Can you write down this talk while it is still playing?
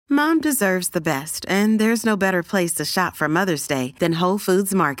Mom deserves the best, and there's no better place to shop for Mother's Day than Whole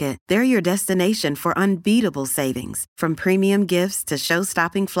Foods Market. They're your destination for unbeatable savings, from premium gifts to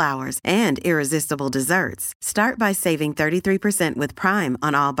show-stopping flowers and irresistible desserts. Start by saving 33% with Prime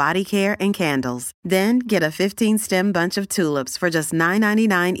on all body care and candles. Then get a 15-stem bunch of tulips for just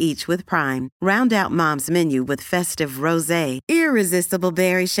 $9.99 each with Prime. Round out Mom's menu with festive rosé, irresistible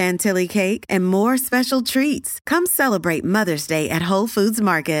berry chantilly cake, and more special treats. Come celebrate Mother's Day at Whole Foods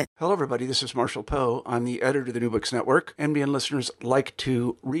Market. Hello, everybody. This is Marshall Poe. I'm the editor of the New Books Network. NBN listeners like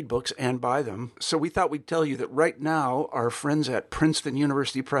to read books and buy them. So we thought we'd tell you that right now, our friends at Princeton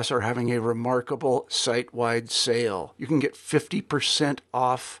University Press are having a remarkable site-wide sale. You can get 50%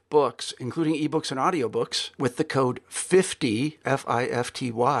 off books, including ebooks and audiobooks, with the code 50,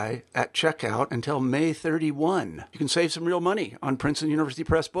 F-I-F-T-Y, at checkout until May 31. You can save some real money on Princeton University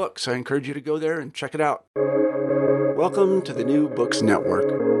Press books. I encourage you to go there and check it out. Welcome to the New Books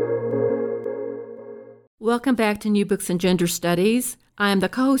Network. Welcome back to New Books in Gender Studies. I am the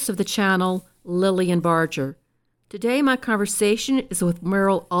co-host of the channel, Lillian Barger. Today my conversation is with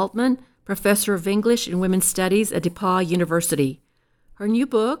Meryl Altman, Professor of English and Women's Studies at DePauw University. Her new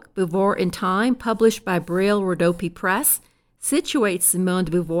book, Beauvoir in Time, published by Brill Rodopi Press, situates Simone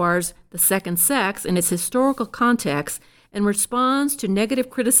de Beauvoir's The Second Sex in its historical context and responds to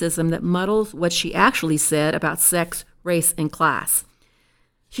negative criticism that muddles what she actually said about sex, race, and class.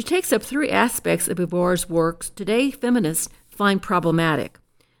 She takes up three aspects of Beauvoir's works today feminists find problematic: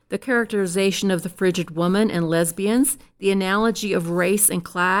 the characterization of the frigid woman and lesbians, the analogy of race and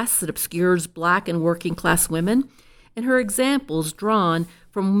class that obscures Black and working-class women, and her examples drawn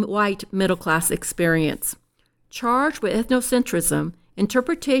from white middle-class experience. Charged with ethnocentrism,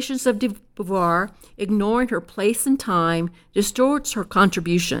 interpretations of de Beauvoir, ignoring her place and time, distorts her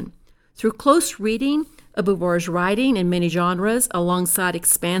contribution. Through close reading of Beauvoir's writing in many genres, alongside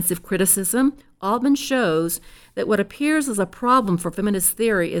expansive criticism, Altman shows that what appears as a problem for feminist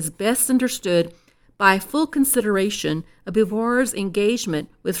theory is best understood by full consideration of Beauvoir's engagement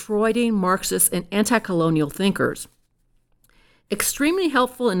with Freudian, Marxist, and anti-colonial thinkers. Extremely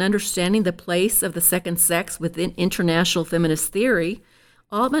helpful in understanding the place of the second sex within international feminist theory,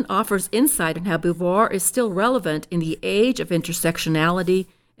 Altman offers insight on how Beauvoir is still relevant in the age of intersectionality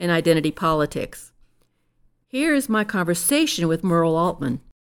and identity politics. Here is my conversation with Meryl Altman.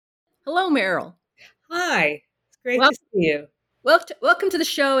 Hello, Meryl. Hi. It's great to see you. Welcome to the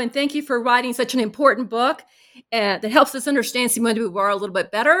show, and thank you for writing such an important book that helps us understand Simone de Beauvoir a little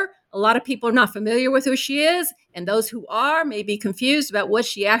bit better. A lot of people are not familiar with who she is, and those who are may be confused about what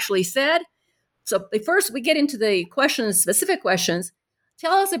she actually said. So first, we get into the questions, specific questions.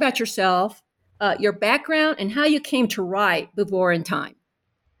 Tell us about yourself, your background, and how you came to write Beauvoir in Time.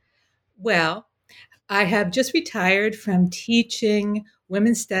 Well, I have just retired from teaching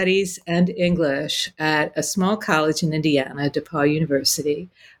women's studies and English at a small college in Indiana, DePauw University,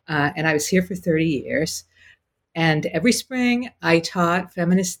 and I was here for 30 years. And every spring, I taught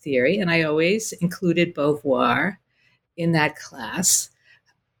feminist theory, and I always included Beauvoir in that class,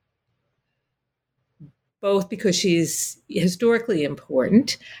 both because she's historically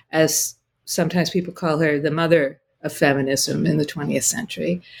important, as sometimes people call her the mother of feminism in the 20th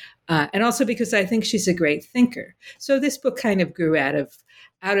century, and also because I think she's a great thinker. So this book kind of grew out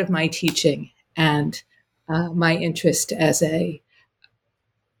of my teaching and my interest as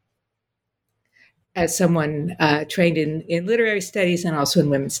someone trained in literary studies and also in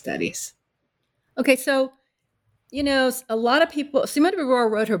women's studies. Okay, so, a lot of people, Simone de Beauvoir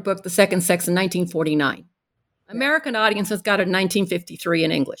wrote her book, The Second Sex, in 1949. American audiences got it in 1953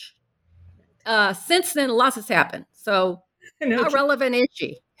 in English. Since then, lots has happened. So how relevant is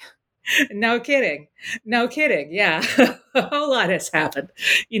she? No kidding. Yeah, a whole lot has happened.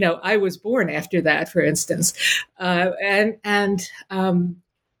 I was born after that, for instance. When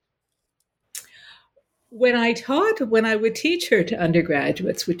I would teach her to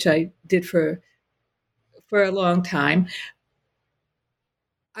undergraduates, which I did for a long time,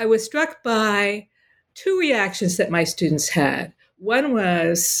 I was struck by two reactions that my students had. One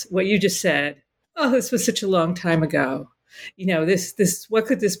was what you just said. Oh, this was such a long time ago. This, what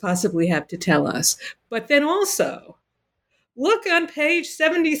could this possibly have to tell us? But then also, look on page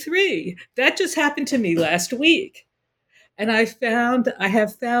 73. That just happened to me last week. And I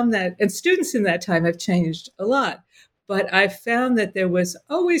have found that, and students in that time have changed a lot, but I found that there was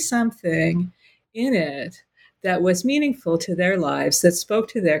always something in it that was meaningful to their lives, that spoke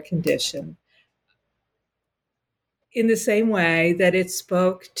to their condition, in the same way that it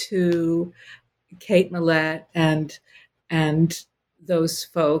spoke to Kate Millett and those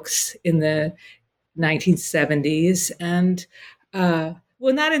folks in the 1970s, and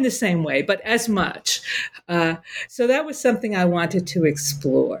well, not in the same way, but as much. So that was something I wanted to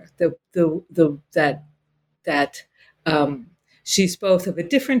explore. That she's both of a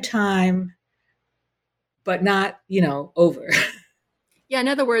different time, but not, over. Yeah, in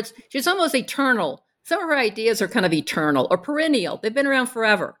other words, she's almost eternal. Some of her ideas are kind of eternal or perennial. They've been around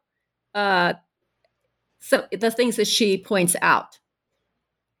forever. So the things that she points out.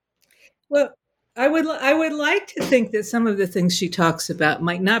 Well, I would like to think that some of the things she talks about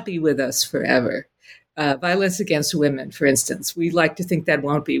might not be with us forever. Violence against women, for instance, we like to think that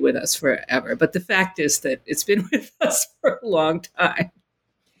won't be with us forever. But the fact is that it's been with us for a long time.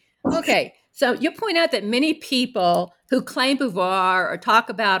 Okay, so you point out that many people who claim Beauvoir or talk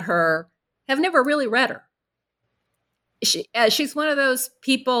about her have never really read her. She's one of those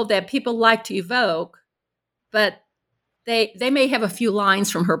people that people like to evoke, but they may have a few lines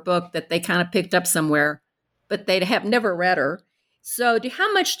from her book that they kind of picked up somewhere, but they have never read her. So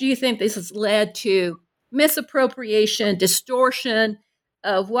how much do you think this has led to misappropriation, distortion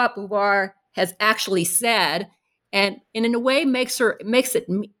of what Beauvoir has actually said, and in a way makes her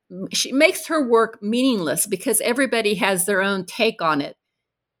work meaningless because everybody has their own take on it,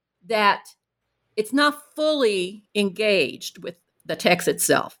 that it's not fully engaged with the text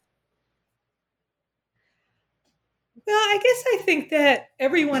itself? Well, I guess I think that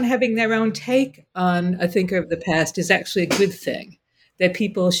everyone having their own take on a thinker of the past is actually a good thing, that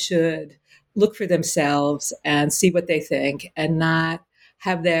people should look for themselves and see what they think and not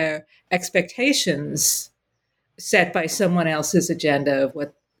have their expectations set by someone else's agenda of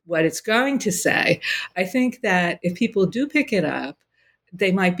what it's going to say. I think that if people do pick it up,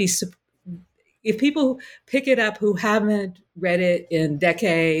 they might be if people pick it up who haven't read it in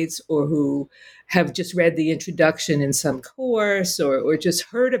decades or who have just read the introduction in some course or just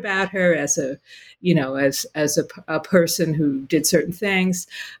heard about her as a person who did certain things,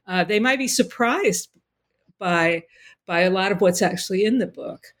 they might be surprised by a lot of what's actually in the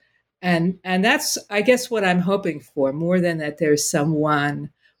book. And that's, I guess, what I'm hoping for, more than that there's some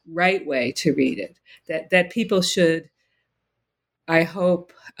one right way to read it, that people should, I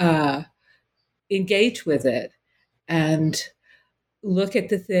hope, engage with it and look at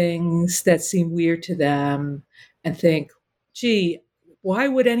the things that seem weird to them and think, gee, why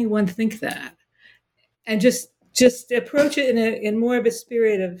would anyone think that? And just approach it in more of a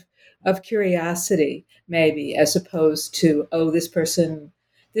spirit of curiosity, maybe, as opposed to, oh,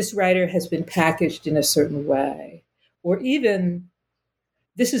 this writer has been packaged in a certain way, or even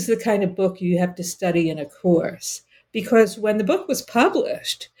this is the kind of book you have to study in a course. Because when the book was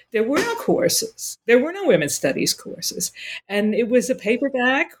published, there were no courses. There were no women's studies courses. And it was a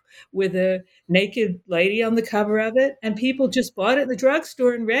paperback with a naked lady on the cover of it. And people just bought it in the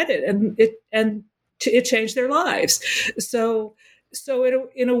drugstore and read it. And it changed their lives. So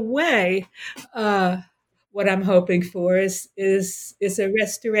in a way, what I'm hoping for is a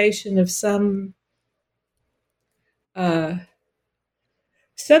restoration of some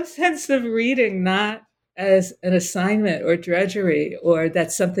sense of reading, not as an assignment or drudgery, or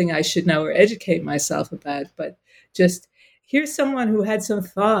that's something I should know or educate myself about, but just here's someone who had some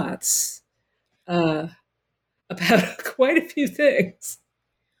thoughts about quite a few things.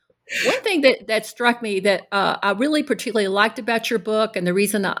 One thing that struck me that I really particularly liked about your book, and the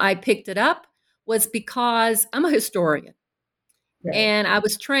reason that I picked it up, was because I'm a historian. Right. And I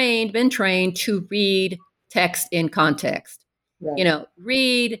was been trained to read text in context. Right.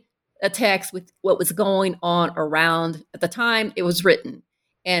 Read a text with what was going on around at the time it was written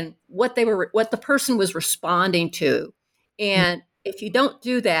and what the person was responding to. And if you don't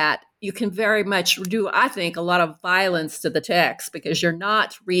do that, you can very much do, I think, a lot of violence to the text because you're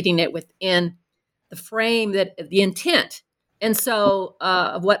not reading it within the frame, that the intent, and so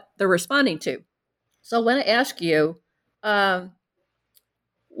of what they're responding to. So I want to ask you,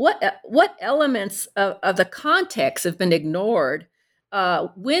 what elements of the context have been ignored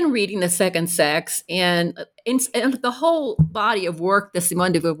when reading The Second Sex and the whole body of work that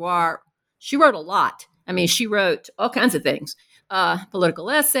Simone de Beauvoir, she wrote a lot. I mean, she wrote all kinds of things, political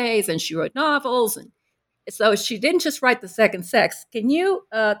essays, and she wrote novels. And so she didn't just write The Second Sex. Can you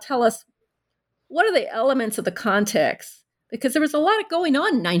tell us what are the elements of the context? Because there was a lot going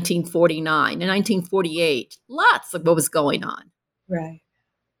on in 1949 and 1948. Lots of what was going on. Right.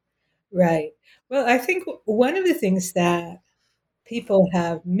 Well, I think one of the things that people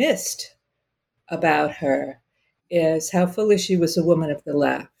have missed about her is how fully she was a woman of the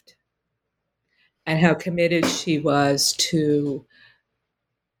left and how committed she was to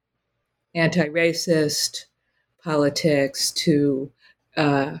anti-racist politics, to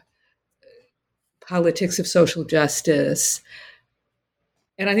politics of social justice,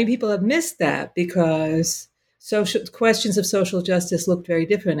 And I think people have missed that because social questions of social justice looked very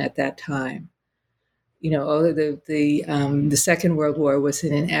different at that time. The Second World War was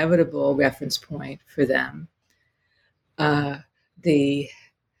an inevitable reference point for them. The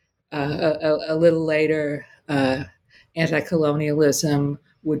a little later, anti-colonialism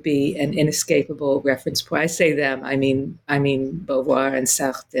would be an inescapable reference point. I say them, I mean Beauvoir and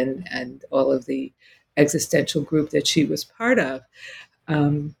Sartre and all of the existential group that she was part of.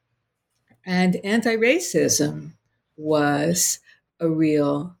 And anti-racism was a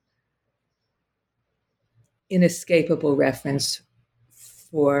real inescapable reference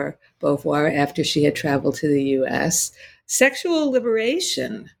for Beauvoir after she had traveled to the US. Sexual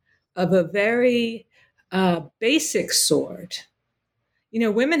liberation of a very basic sort.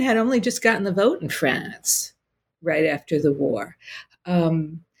 Women had only just gotten the vote in France right after the war. A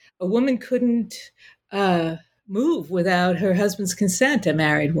woman couldn't move without her husband's consent, a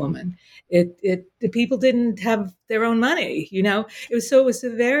married woman. The people didn't have their own money, it was a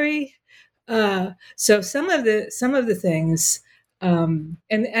very so some of the things,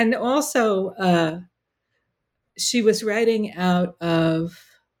 and also she was writing out of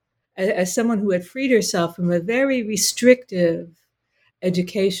as someone who had freed herself from a very restrictive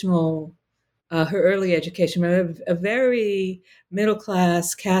educational, her early education, a very middle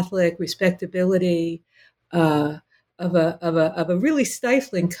class Catholic respectability of a really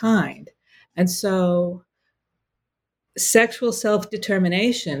stifling kind, and so sexual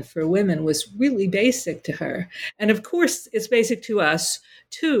self-determination for women was really basic to her. And of course, it's basic to us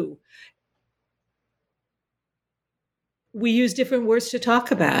too. We use different words to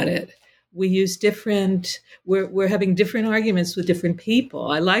talk about it. We're having different arguments with different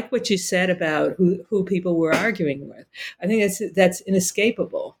people. I like what you said about who people were arguing with. I think that's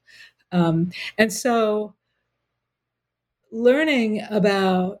inescapable. And so learning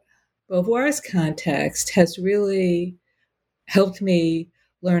about Beauvoir's context has really helped me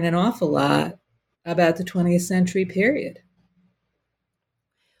learn an awful lot about the 20th century period.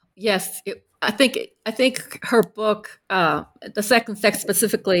 Yes, I think her book, The Second Sex,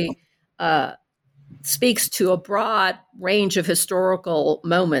 specifically speaks to a broad range of historical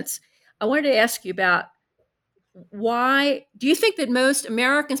moments. I wanted to ask you about why do you think that most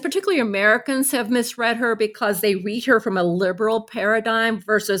Americans, particularly Americans, have misread her because they read her from a liberal paradigm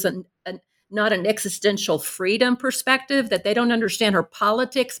versus not an existential freedom perspective, that they don't understand her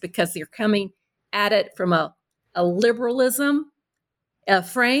politics because they're coming at it from a liberalism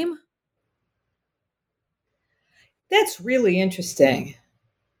frame? That's really interesting.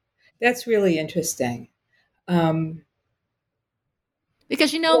 Because from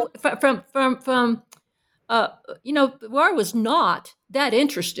Beauvoir was not that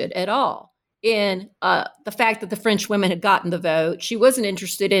interested at all in the fact that the French women had gotten the vote. She wasn't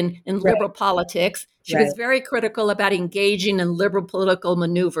interested in liberal politics. She was very critical about engaging in liberal political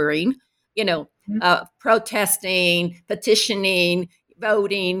maneuvering, protesting, petitioning,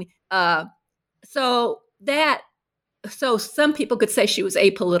 voting. So some people could say she was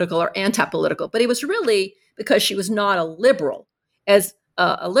apolitical or anti-political, but it was really because she was not a liberal, as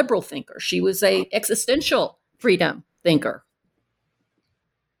a liberal thinker. She was a existential freedom thinker.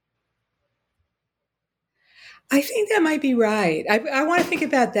 I think that might be right. I want to think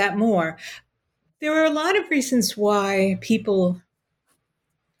about that more. There are a lot of reasons why people,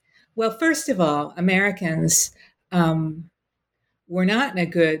 well, first of all, Americans were not in a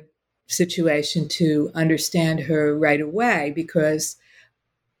good situation to understand her right away because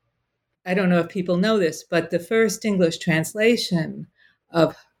I don't know if people know this, but the first English translation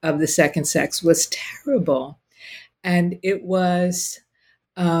of The Second Sex was terrible. And it was,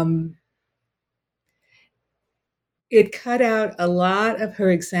 it cut out a lot of her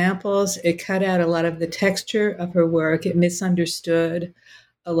examples. It cut out a lot of the texture of her work. It misunderstood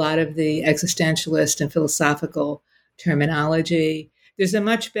a lot of the existentialist and philosophical terminology. There's a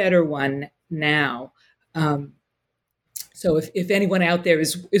much better one now. So if anyone out there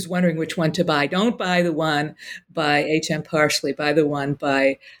is wondering which one to buy, don't buy the one by H.M. Parsley, buy the one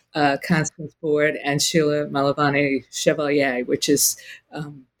by Constance Ford and Sheila Malavani Chevalier, which is,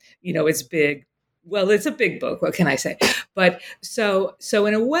 it's big. Well, it's a big book. What can I say? But so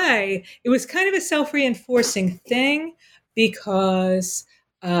in a way, it was kind of a self-reinforcing thing because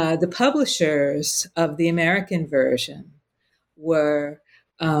the publishers of the American version were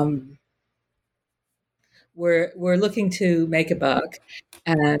looking to make a buck,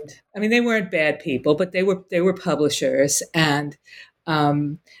 and I mean they weren't bad people, but they were publishers, and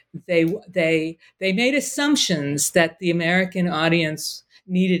they made assumptions that the American audience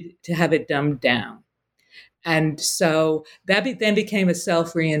needed to have it dumbed down, And so then became a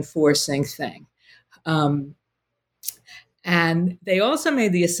self-reinforcing thing. And they also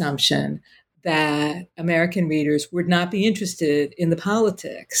made the assumption that American readers would not be interested in the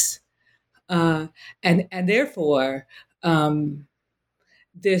politics. And therefore,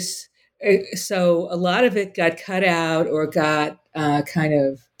 this so a lot of it got cut out or got kind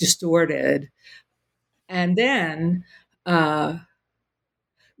of distorted, and then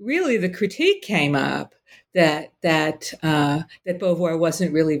really the critique came up that Beauvoir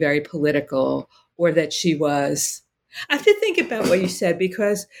wasn't really very political, or that she was. I have to think about what you said,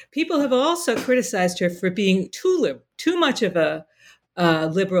 because people have also criticized her for being too much of a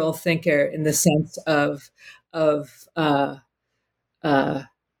liberal thinker, in the sense of uh,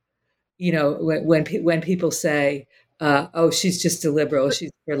 when people say, "Oh, she's just a liberal.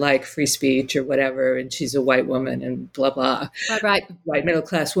 She's for like free speech or whatever, and she's a white woman and blah blah, Right. white middle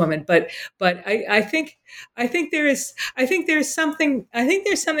class woman." But I think there's something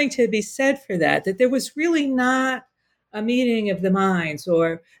to be said for that. That there was really not a meeting of the minds,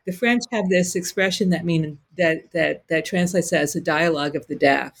 or the French have this expression that translates as a dialogue of the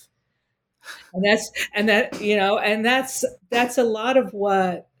deaf. That's a lot of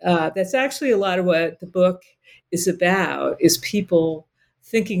what that's actually a lot of what the book is about, is people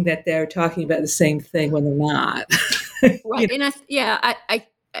thinking that they're talking about the same thing when they're not. Right. And I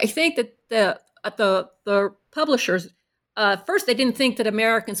think that the publishers, first, they didn't think that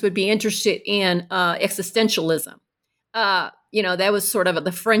Americans would be interested in existentialism. That was sort of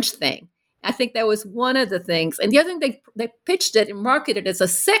the French thing. I think that was one of the things. And the other thing, they pitched it and marketed it as a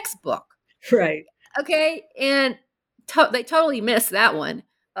sex book. Right. Okay. And they totally missed that one.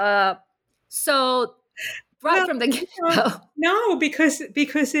 So right from the get-go. No, because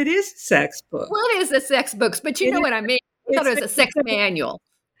it is a sex book. Well, it is a sex book, but you know what I mean. I thought it was a sex manual.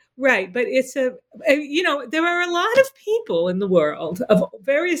 Right, but there are a lot of people in the world of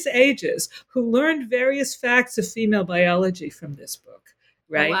various ages who learned various facts of female biology from this book,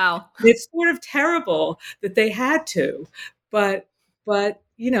 right? Oh, wow. It's sort of terrible that they had to, but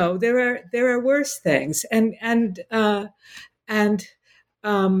there are worse things, and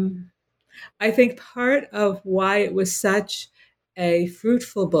I think part of why it was such a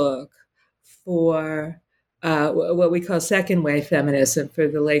fruitful book for what we call second wave feminism for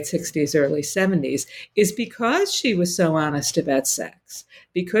the late 60s, early 70s, is because she was so honest about sex,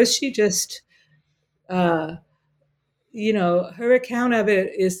 because she just, her account of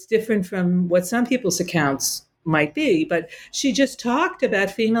it is different from what some people's accounts might be, but she just talked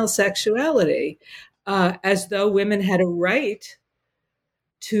about female sexuality as though women had a right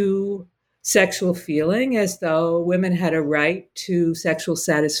to sexual feeling, as though women had a right to sexual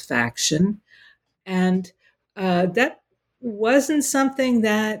satisfaction. And that wasn't something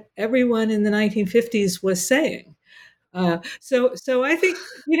that everyone in the 1950s was saying. So I think,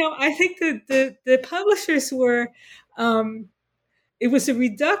 that the publishers were, it was a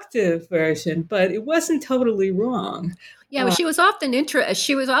reductive version, but it wasn't totally wrong. Yeah, but she was often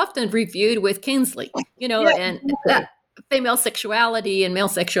reviewed with Kinsley, and female sexuality and male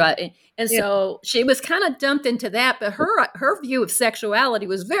sexuality. And so she was kind of dumped into that, but her view of sexuality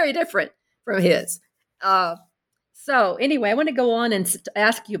was very different from his. So anyway, I want to go on and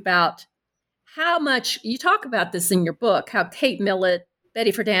ask you about how much you talk about this in your book, how Kate Millett,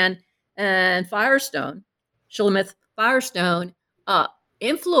 Betty Friedan, and Shulamith Firestone,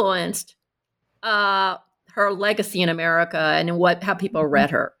 influenced her legacy in America and how people read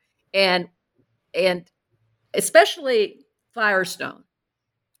her, and especially Firestone.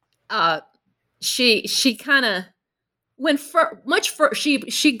 She kind of went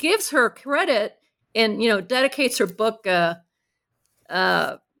she gives her credit and dedicates her book to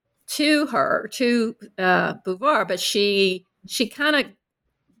Beauvoir, but she kind of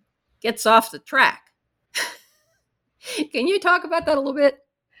gets off the track. Can you talk about that a little bit?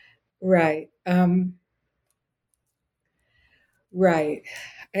 Right. Right.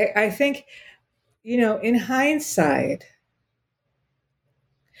 I think, in hindsight,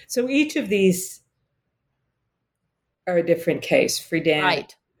 so each of these are a different case. Friedan,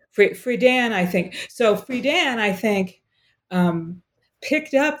 right. Friedan, I think. So Friedan, I think,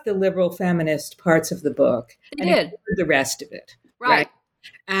 picked up the liberal feminist parts of the book and ignored the rest of it. Right.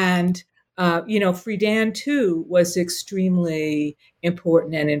 And Friedan too was extremely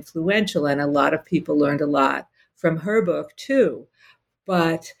important and influential, and a lot of people learned a lot from her book too.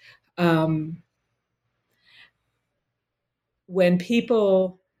 But when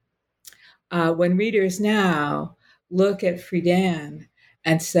readers now look at Friedan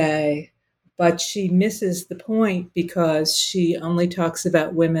and say, but she misses the point because she only talks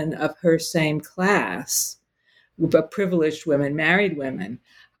about women of her same class, privileged women, married women.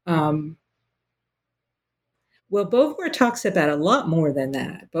 Well, Beauvoir talks about a lot more than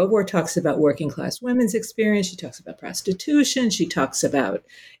that. Beauvoir talks about working class women's experience. She talks about prostitution. She talks about,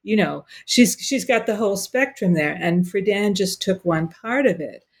 she's got the whole spectrum there. And Friedan just took one part of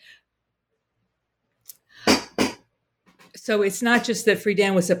it. So it's not just that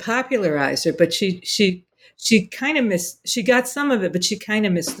Friedan was a popularizer, but she kind of she got some of it, but she kind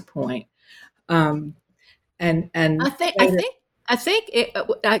of missed the point. And I think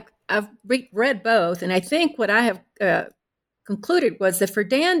I've read both, and I think what I have concluded was that for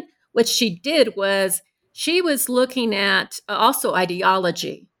Dan, what she did was she was looking at also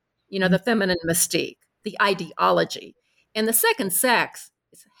ideology, the feminine mystique, the ideology, and the second sex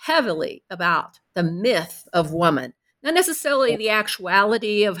is heavily about the myth of woman, not necessarily the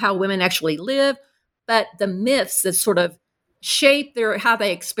actuality of how women actually live, but the myths that sort of shape how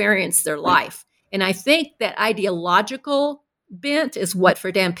they experience their life. And I think that ideological bent is what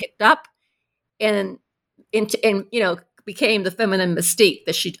Friedan picked up and became the feminine mystique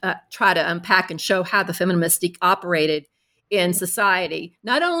that she tried to unpack and show how the feminine mystique operated in society.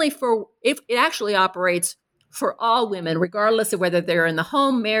 Not only if it actually operates for all women, regardless of whether they're in the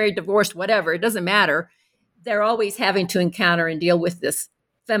home, married, divorced, whatever, it doesn't matter. They're always having to encounter and deal with this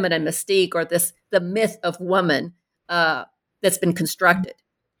feminine mystique or the myth of woman that's been constructed.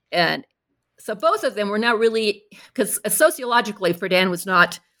 And so both of them were not really, because sociologically, Friedan was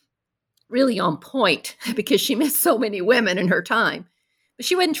not really on point because she missed so many women in her time. But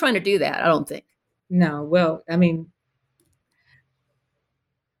she wasn't trying to do that, I don't think. No, well, I mean,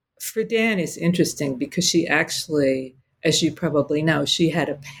 Friedan is interesting because she actually, as you probably know, she had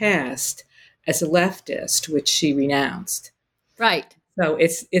a past as a leftist, which she renounced. Right. So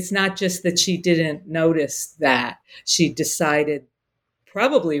it's not just that she didn't notice that. She decided,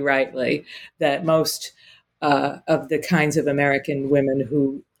 probably rightly, that most of the kinds of American women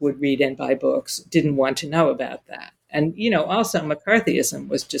who would read and buy books didn't want to know about that. And, also McCarthyism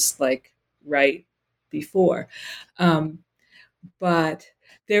was just like right before. But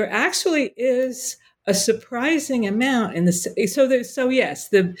there actually is a surprising amount in this. So yes,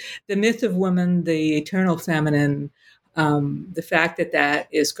 the myth of woman, the eternal feminine, the fact that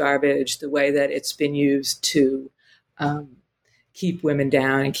is garbage, the way that it's been used to keep women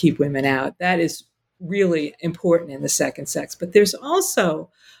down and keep women out, that is really important in the second sex. But there's also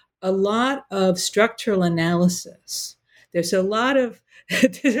a lot of structural analysis. There's a lot of I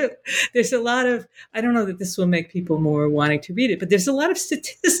don't know that this will make people more wanting to read it, but there's a lot of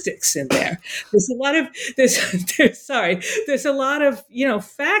statistics in there. There's a lot of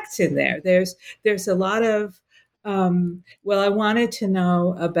facts in there. There's a lot of I wanted to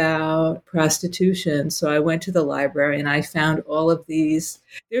know about prostitution, so I went to the library and I found all of these.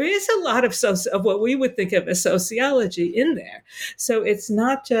 There is a lot of what we would think of as sociology in there. So it's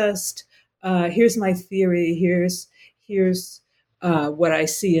not just here's my theory, here's what I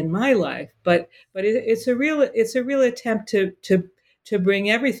see in my life, but it's a real attempt to bring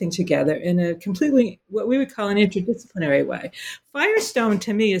everything together in a completely what we would call an interdisciplinary way. Firestone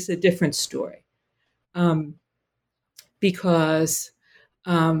to me is a different story. Because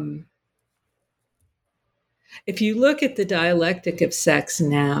if you look at the dialectic of sex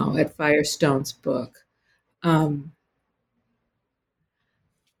now at Firestone's book,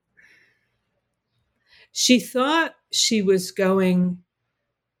 she thought she was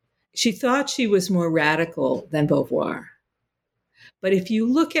more radical than Beauvoir. But if you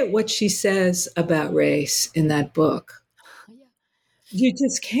look at what she says about race in that book, you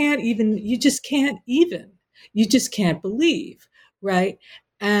just can't believe, right?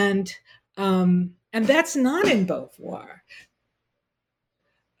 And that's not in Beauvoir.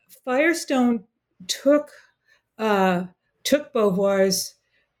 Firestone took Beauvoir's.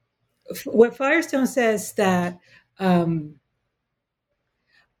 What Firestone says that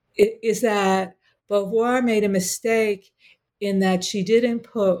is that Beauvoir made a mistake in that she didn't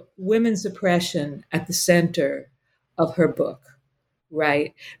put women's oppression at the center of her book.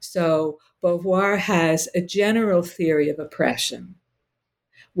 Right. So Beauvoir has a general theory of oppression,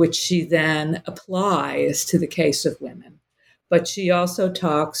 which she then applies to the case of women. But she also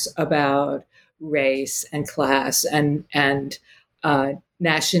talks about race and class and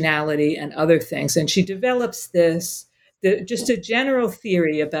nationality and other things. And she develops just a general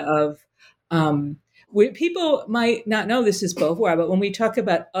theory people might not know this is Beauvoir, but when we talk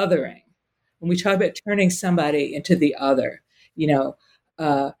about othering, when we talk about turning somebody into the other,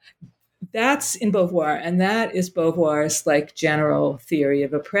 that's in Beauvoir, and that is Beauvoir's general theory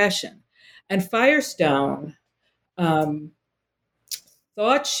of oppression. And Firestone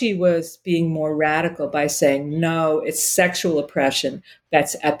thought she was being more radical by saying, no, it's sexual oppression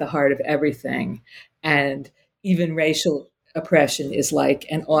that's at the heart of everything. And even racial oppression is like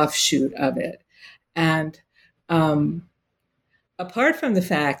an offshoot of it. And apart from the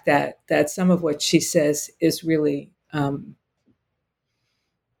fact that some of what she says is really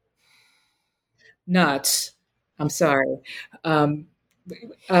nuts, I'm sorry, um,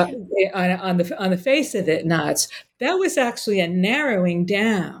 uh, on the face of it, nuts. That was actually a narrowing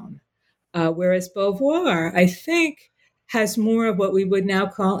down. Whereas Beauvoir, I think, has more of what we would now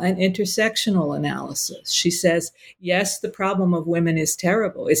call an intersectional analysis. She says, yes, the problem of women is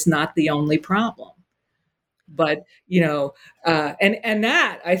terrible. It's not the only problem. But, and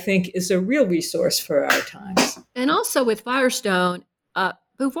that, I think, is a real resource for our times. And also with Firestone,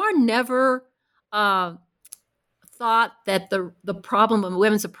 Beauvoir never thought that the problem of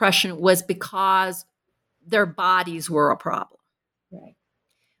women's oppression was because their bodies were a problem. Right.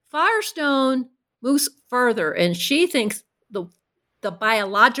 Firestone moves further, and she thinks the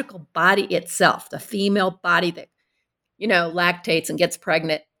biological body itself, the female body that, lactates and gets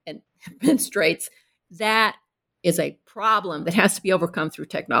pregnant and menstruates, that is a problem that has to be overcome through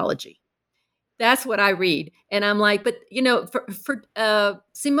technology. That's what I read. And I'm like, but, for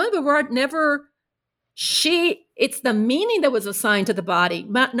Simone Beauvoir never, it's the meaning that was assigned to the body,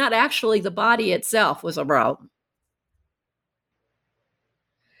 not actually the body itself was a problem.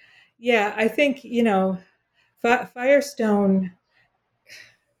 Yeah, I think, Firestone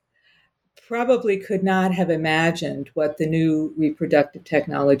probably could not have imagined what the new reproductive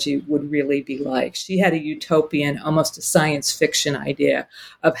technology would really be like. She had a utopian, almost a science fiction idea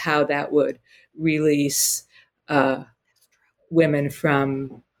of how that would release women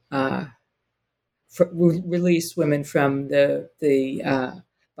from release women from the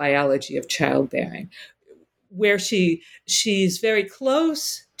biology of childbearing. Where she's very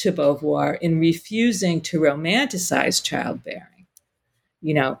close to Beauvoir in refusing to romanticize childbearing.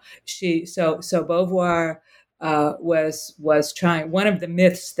 So Beauvoir was trying. One of the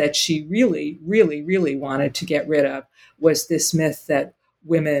myths that she really, really, really wanted to get rid of was this myth that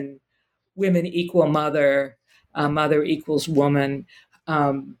women equal mother, mother equals woman.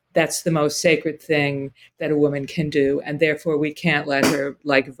 That's the most sacred thing that a woman can do, and therefore we can't let her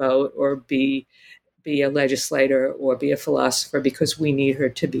vote or be a legislator or be a philosopher because we need her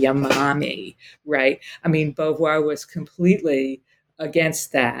to be a mommy, right? I mean, Beauvoir was completely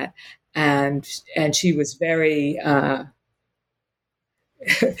against that, and she was very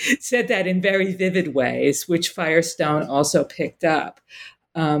said that in very vivid ways, which Firestone also picked up.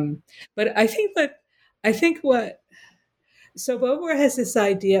 But I think what so Beauvoir has this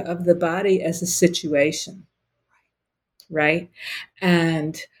idea of the body as a situation, right?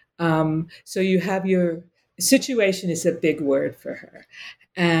 And so you have your situation is a big word for her,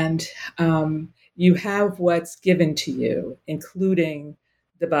 and you have what's given to you, including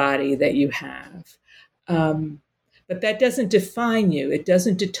the body that you have. But that doesn't define you. It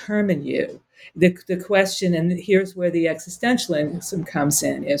doesn't determine you. The question, and here's where the existentialism comes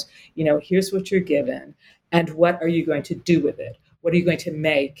in, is, here's what you're given, and what are you going to do with it? What are you going to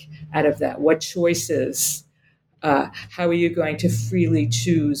make out of that? What choices? How are you going to freely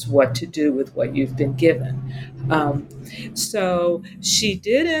choose what to do with what you've been given? So she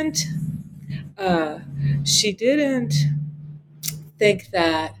didn't think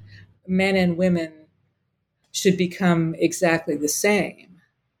that men and women should become exactly the same,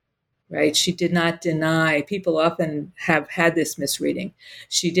 right? She did not deny. People often have had this misreading.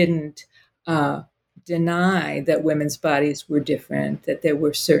 She didn't deny that women's bodies were different, that there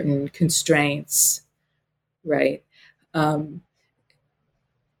were certain constraints, right? That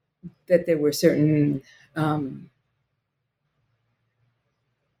there were certain.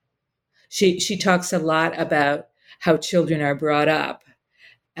 She talks a lot about how children are brought up,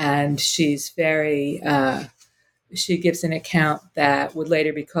 and she's very. She gives an account that would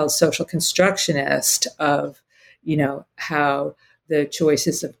later be called social constructionist of, how the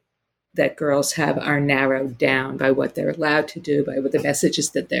choices that girls have are narrowed down by what they're allowed to do, by what the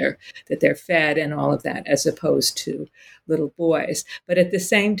messages that they're fed, and all of that, as opposed to little boys. But at the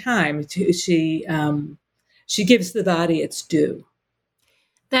same time, she gives the body its due.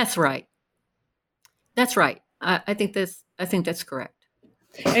 That's right. That's right. I think that's correct.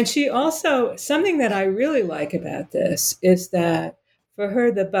 And she also, something that I really like about this is that for her,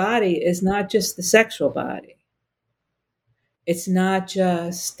 the body is not just the sexual body. It's not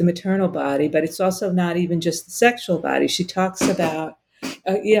just the maternal body, but it's also not even just the sexual body. She talks about,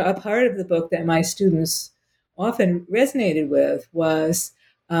 a part of the book that my students often resonated with was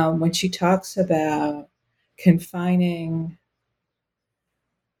when she talks about confining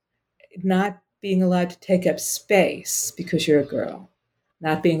not being allowed to take up space because you're a girl,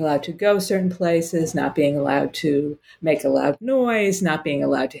 not being allowed to go certain places, not being allowed to make a loud noise, not being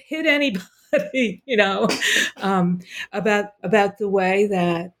allowed to hit anybody, about the way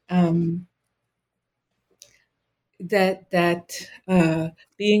that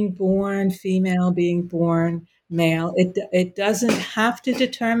being born female, being born male, it doesn't have to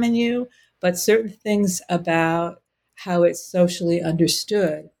determine you, but certain things about how it's socially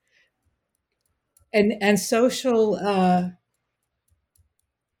understood and social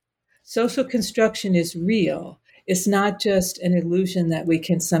construction is real. It's not just an illusion that we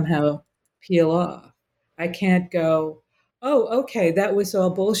can somehow peel off. I can't go, oh, okay, that was all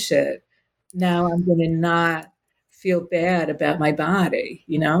bullshit. Now I'm going to not feel bad about my body,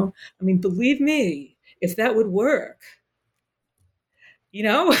 I mean, believe me, if that would work,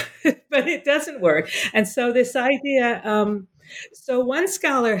 but it doesn't work. And so this idea, so one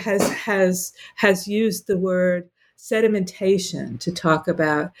scholar has used the word sedimentation to talk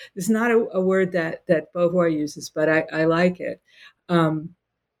about. It's not a word that Beauvoir uses, but I like it. That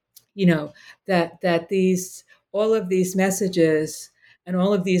these all of these messages and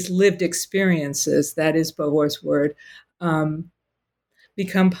all of these lived experiences, that is Beauvoir's word,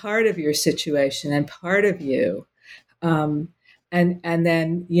 become part of your situation and part of you. And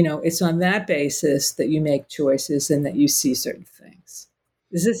then, it's on that basis that you make choices and that you see certain things.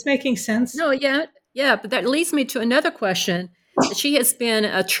 Is this making sense? No, yeah, but that leads me to another question. She has been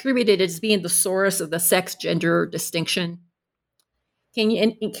attributed as being the source of the sex-gender distinction. Can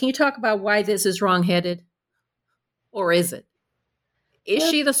you talk about why this is wrong-headed? Or is it? Is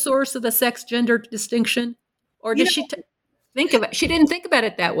she the source of the sex-gender distinction? Or does she think of it? She didn't think about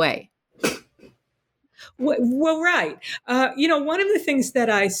it that way. Well, right. One of the things that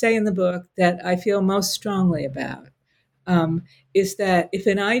I say in the book that I feel most strongly about is that if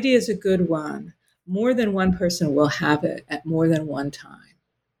an idea is a good one, more than one person will have it at more than one time.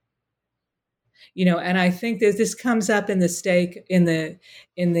 And I think that this comes up in the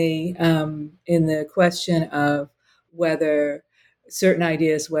question of whether certain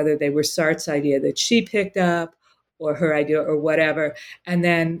ideas, whether they were Sartre's idea that she picked up or her idea or whatever. And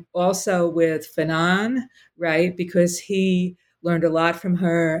then also with Fanon, right? Because he learned a lot from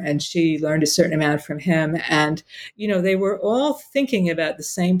her and she learned a certain amount from him. And, they were all thinking about the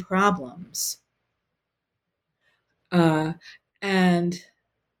same problems. And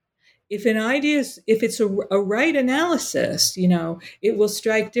if it's a right analysis, it will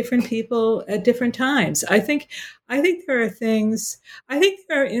strike different people at different times. I think there are things,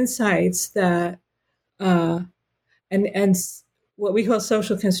 there are insights that, and what we call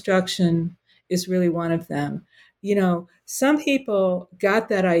social construction is really one of them. Some people got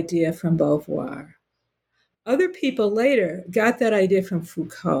that idea from Beauvoir. Other people later got that idea from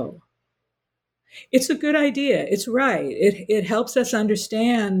Foucault. It's a good idea. It's right. It helps us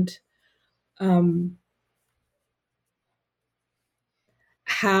understand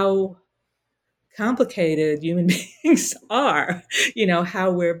how complicated human beings are,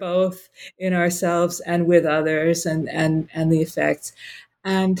 how we're both in ourselves and with others and the effects.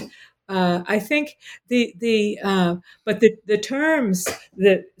 And I think but the terms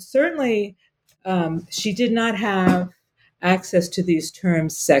that certainly she did not have access to these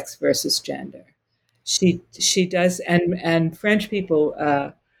terms, sex versus gender. She does, and French people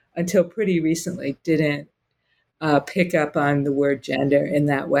until pretty recently didn't pick up on the word gender in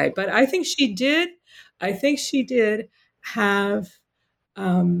that way. But I think she did. I think she did have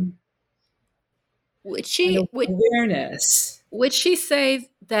awareness. Would she say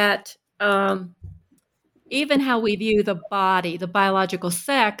that even how we view the body, the biological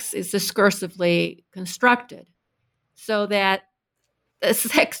sex, is discursively constructed, so that the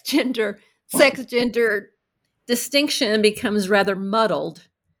sex gender distinction becomes rather muddled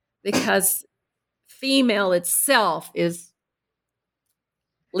because female itself is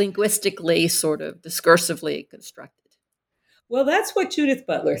linguistically sort of discursively constructed? Well, that's what Judith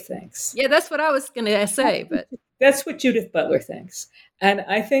Butler thinks. Yeah, that's what I was going to say, but that's what Judith Butler thinks, and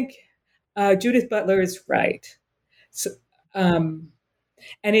I think Judith Butler is right. So, and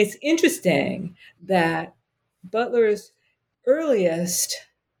it's interesting that Butler's earliest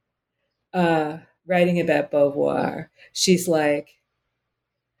writing about Beauvoir, she's like,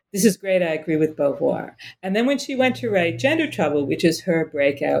 this is great, I agree with Beauvoir. And then when she went to write Gender Trouble, which is her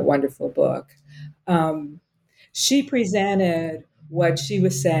breakout, wonderful book, she presented what she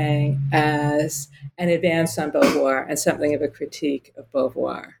was saying as an advance on Beauvoir and something of a critique of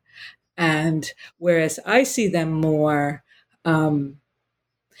Beauvoir. And whereas I see them more,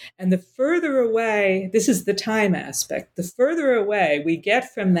 And the further away, this is the time aspect, the further away we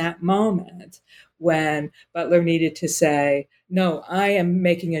get from that moment when Butler needed to say, no, I am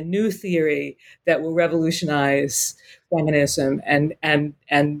making a new theory that will revolutionize feminism, and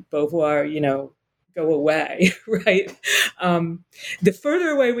Beauvoir, go away, right? The further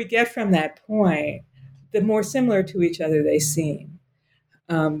away we get from that point, the more similar to each other they seem.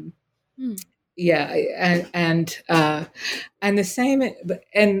 Yeah, and the same,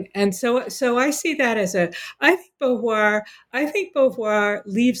 and so I see that as I think Beauvoir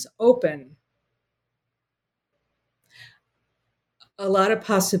leaves open a lot of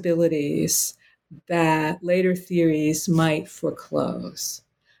possibilities that later theories might foreclose.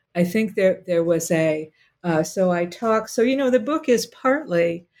 I think there was the book is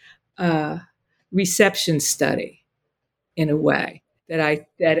partly reception study in a way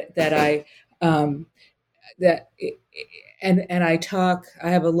um, that and I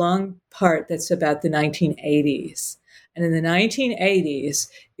have a long part that's about the 1980s. And in the 1980s,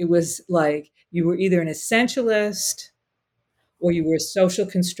 it was like you were either an essentialist or you were a social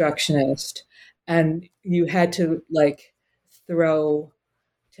constructionist, and you had to like throw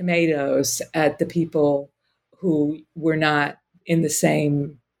tomatoes at the people who were not in the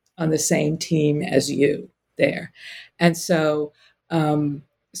same on the same team as you there. And so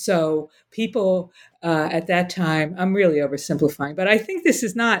people at that time, I'm really oversimplifying, but I think this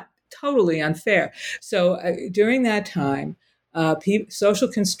is not totally unfair. So during that time, social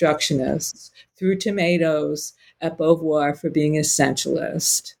constructionists threw tomatoes at Beauvoir for being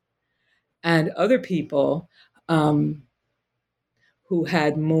essentialist, and other people who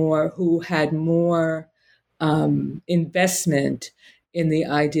had more investment in the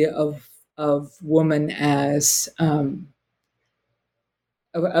idea of woman as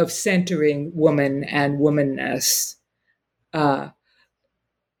of centering woman and womanness, uh,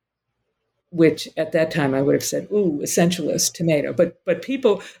 which at that time I would have said, "Ooh, essentialist tomato." But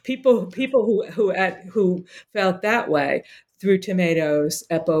people who felt that way threw tomatoes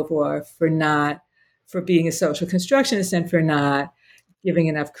at Beauvoir for being a social constructionist and for not giving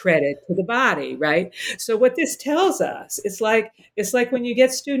enough credit to the body, right? So what this tells us, it's like when you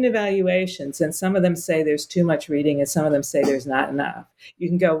get student evaluations and some of them say there's too much reading and some of them say there's not enough. You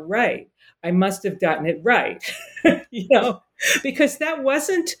can go, right, I must have gotten it right, because that was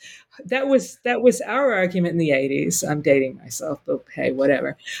our argument in the 80s. I'm dating myself, but hey,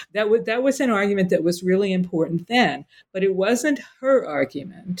 whatever. That was an argument that was really important then, but it wasn't her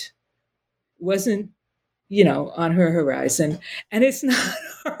argument. It wasn't on her horizon. And it's not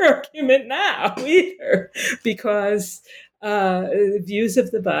our argument now either, because views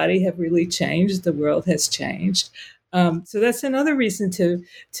of the body have really changed. The world has changed. So that's another reason to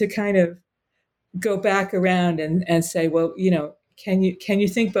kind of go back around and say, well, can you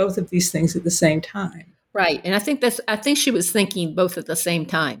think both of these things at the same time? Right. And I think she was thinking both at the same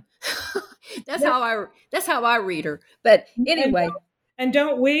time. That's how I read her. But anyway. And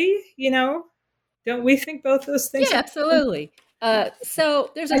don't we, don't we think both those things? Yeah, absolutely. So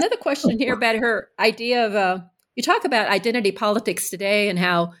there's another question here about her idea of, you talk about identity politics today and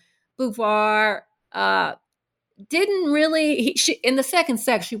how Beauvoir didn't really, in the second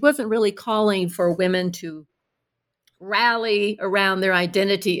sex, she wasn't really calling for women to rally around their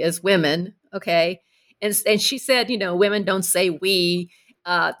identity as women, okay? And she said, women don't say we,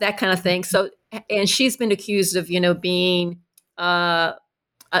 that kind of thing. So, and she's been accused of, being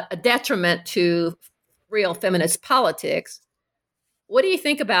a detriment to real feminist politics. What do you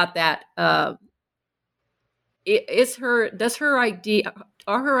think about that? Are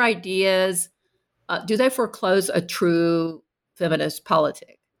her ideas, do they foreclose a true feminist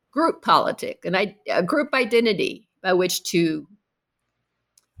group politic, a group identity by which to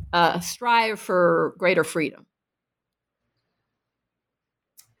strive for greater freedom?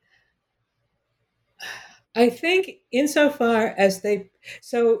 I think insofar as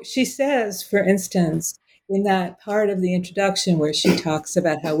so she says, for instance, in that part of the introduction where she talks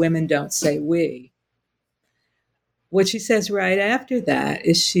about how women don't say we, what she says right after that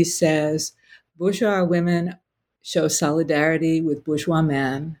is she says, bourgeois women show solidarity with bourgeois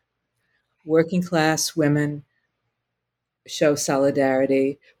men, working class women show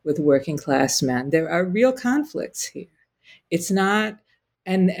solidarity with working class men. There are real conflicts here. It's not,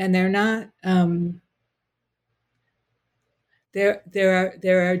 and they're not,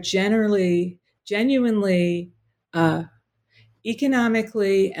 there are genuinely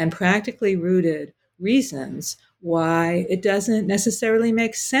economically and practically rooted reasons why it doesn't necessarily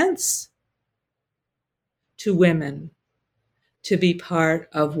make sense to women to be part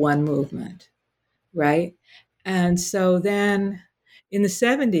of one movement, right? And so then in the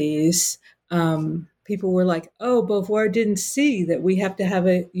 70s, people were like, oh, Beauvoir didn't see that we have to have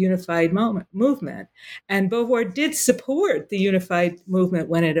a unified movement. And Beauvoir did support the unified movement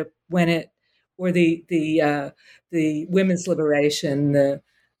or the women's liberation,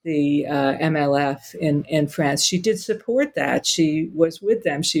 the MLF in France. She did support that. She was with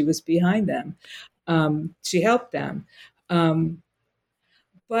them. She was behind them. She helped them.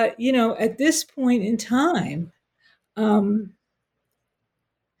 But, at this point in time,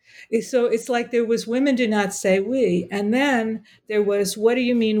 so it's like there was women do not say we, and then there was, what do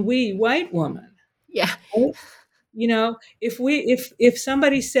you mean we, white woman? Yeah. Right? If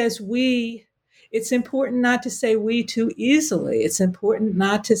somebody says we, it's important not to say we too easily. It's important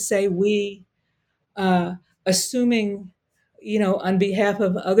not to say we, assuming, on behalf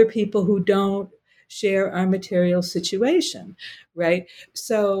of other people who don't share our material situation, right?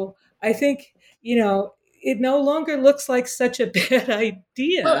 So I think, it no longer looks like such a bad Well,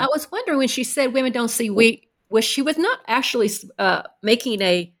 idea. I was wondering when she said women don't see we, she was not actually making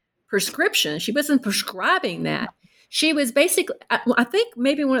a prescription. She wasn't prescribing that. She was basically, I think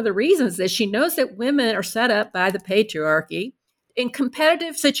maybe one of the reasons is she knows that women are set up by the patriarchy in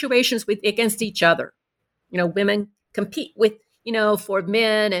competitive situations against each other. Women compete with, for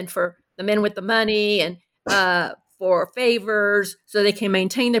men and for the men with the money and for favors so they can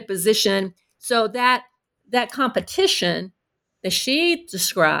maintain their position. So that competition that she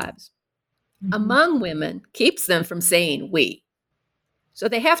describes among women keeps them from saying we. So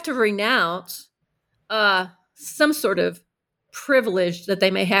they have to renounce some sort of privilege that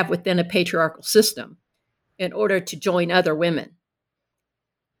they may have within a patriarchal system in order to join other women.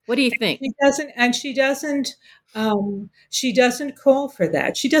 What do you think? She doesn't call for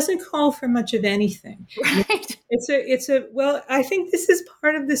that. She doesn't call for much of anything. Right. Well, I think this is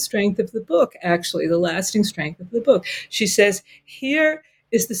part of the strength of the book, actually, the lasting strength of the book. She says, here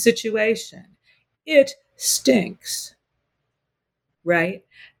is the situation. It stinks, right?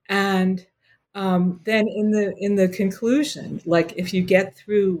 And then in the conclusion, like if you get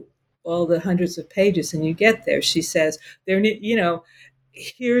through all the hundreds of pages and you get there, she says,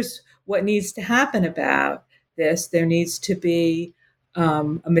 here's what needs to happen about this. There needs to be a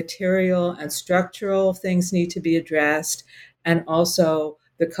material and structural things need to be addressed, and also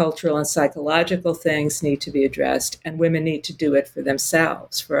the cultural and psychological things need to be addressed, and women need to do it for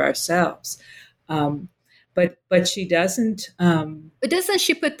themselves, for ourselves. But she doesn't. But doesn't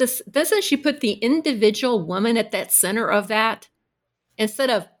she put the individual woman at that center of that instead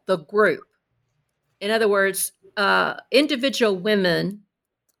of the group? In other words, individual women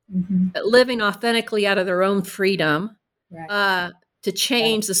living authentically out of their own freedom Right. to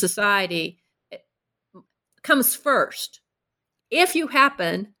change the society comes first. If you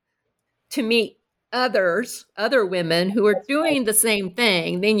happen to meet other women who are doing the same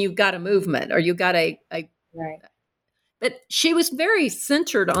thing, then you've got a movement or you've got a Right. But she was very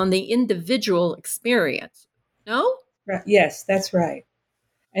centered on the individual experience. No? Right. Yes, that's right.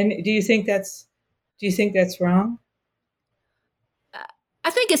 And do you think that's wrong? I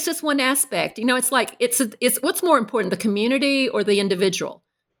think it's just one aspect. It's like it's what's more important, the community or the individual?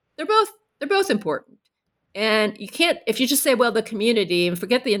 They're both important. And you can't, if you just say, well, the community and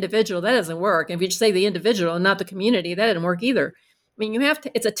forget the individual, that doesn't work. And if you just say the individual and not the community, that doesn't work either. I mean,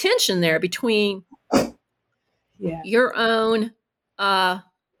 it's a tension there between your own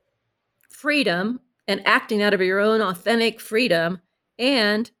freedom and acting out of your own authentic freedom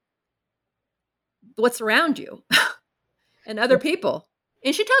and what's around you and other people.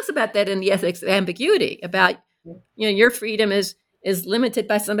 And she talks about that in the ethics of ambiguity, about your freedom is limited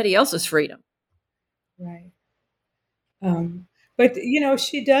by somebody else's freedom. Right. But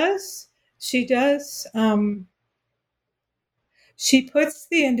she does. She puts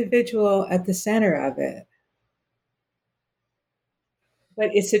the individual at the center of it, but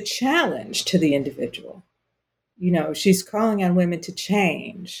it's a challenge to the individual. She's calling on women to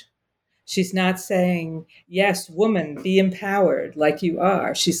change. She's not saying, yes, woman, be empowered like you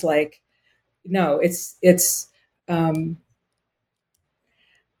are. She's like, no, it's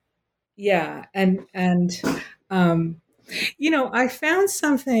yeah. And I found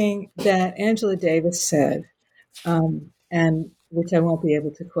something that Angela Davis said, and which I won't be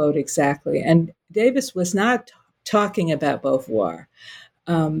able to quote exactly. And Davis was not talking about Beauvoir,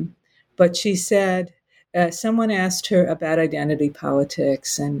 but she said, someone asked her about identity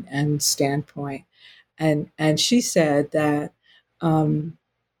politics and standpoint, and she said that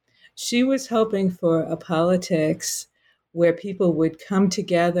she was hoping for a politics where people would come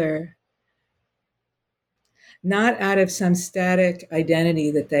together not out of some static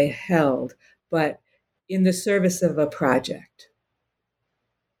identity that they held, but in the service of a project.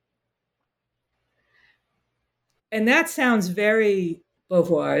 and that sounds very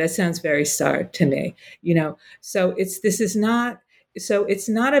Beauvoir. That sounds very Sartre to me. So it's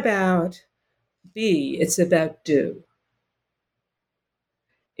not about be. It's about do.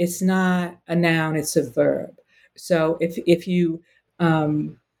 It's not a noun. It's a verb. So if you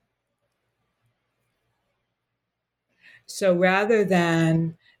so rather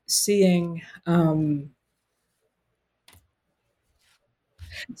than seeing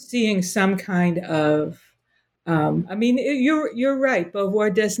seeing some kind of I mean, you're right.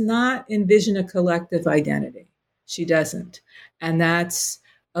 Beauvoir does not envision a collective identity. She doesn't, and that's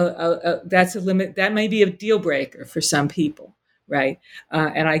a limit. That may be a deal breaker for some people, right?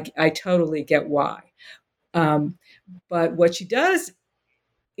 And I totally get why. Um, but what she does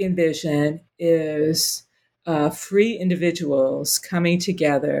envision is free individuals coming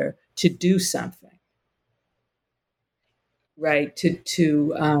together to do something, right? To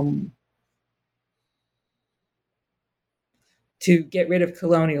get rid of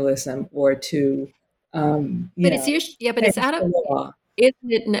colonialism or to But it's yeah, but it's change out of the law.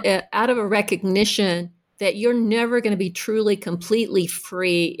 isn't it out of a recognition that you're never going to be truly completely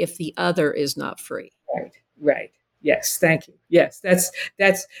free if the other is not free. Right, right. Yes, thank you. Yes, that's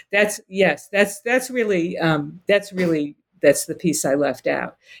really that's the piece I left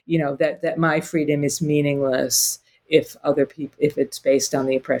out. That my freedom is meaningless if it's based on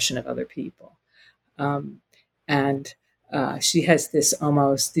the oppression of other people. And she has these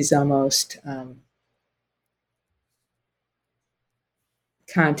almost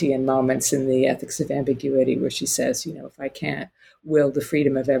Kantian moments in the Ethics of Ambiguity where she says, if I can't will the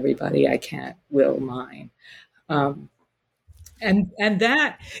freedom of everybody, I can't will mine. And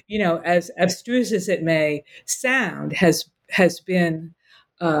that, as abstruse as it may sound, has been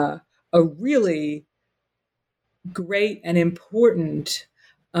a really great and important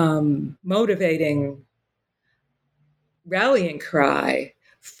motivating rallying cry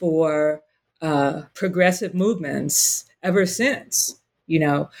for progressive movements ever since.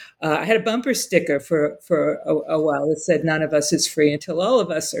 I had a bumper sticker for a while that said, "None of us is free until all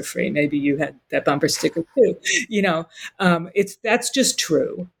of us are free." Maybe you had that bumper sticker too. That's just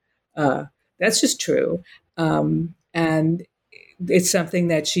true. That's just true, and it's something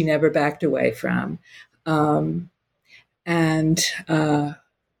that she never backed away from. And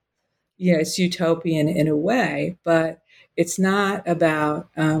it's utopian in a way, but it's not about.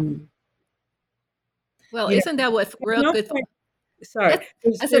 Well, isn't that what real no good? point, sorry,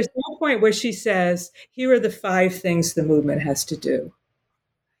 there's no point where she says, "Here are the 5 things the movement has to do."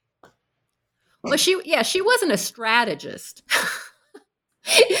 Well, she wasn't a strategist.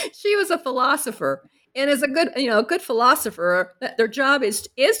 She was a philosopher, and as a good philosopher, their job is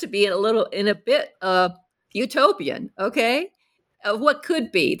to be in a bit utopian. Okay, of what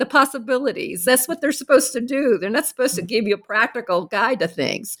could be, the possibilities. That's what they're supposed to do. They're not supposed to give you a practical guide to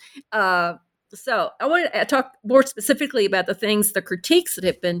things. So I want to talk more specifically about the critiques that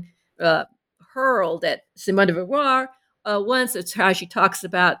have been hurled at Simone de Beauvoir. Once it's how she talks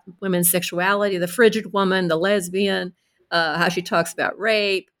about women's sexuality, the frigid woman, the lesbian, how she talks about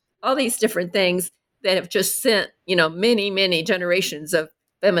rape, all these different things that have just sent, many, many generations of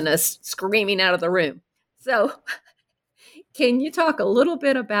feminists screaming out of the room. So can you talk a little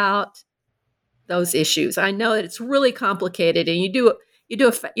bit about those issues? I know that it's really complicated, and you do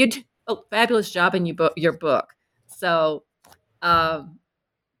a fabulous job in your book. So, how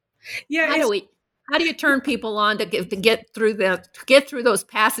do you turn people on to get through those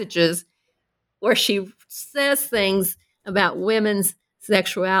passages where she says things about women's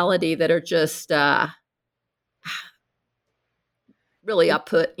sexuality that are just really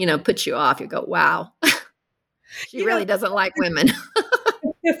puts you off. You go, wow, she really doesn't like women.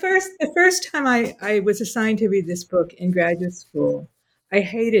 The first time I was assigned to read this book in graduate school, I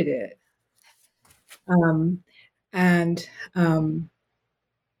hated it. And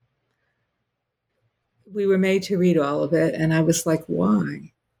we were made to read all of it, and I was like,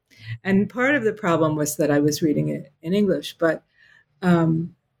 why? And part of the problem was that I was reading it in English, but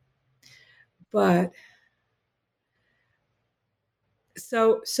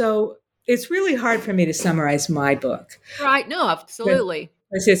so it's really hard for me to summarize my book. Right? No, absolutely.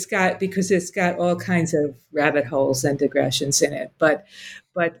 Because it's got all kinds of rabbit holes and digressions in it. But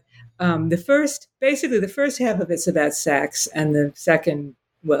the first half of it's about sex, and the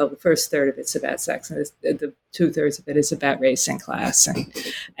first third of it's about sex, and the 2/3 of it is about race and class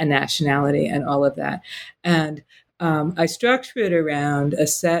and nationality and all of that. And I structure it around a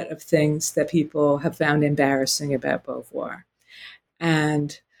set of things that people have found embarrassing about Beauvoir.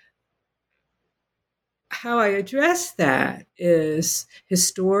 And how I address that is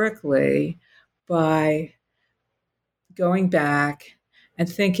historically by going back and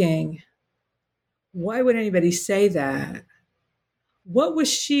thinking, why would anybody say that? What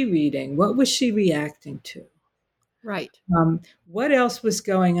was she reading? What was she reacting to? Right. What else was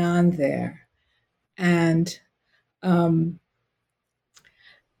going on there? And um,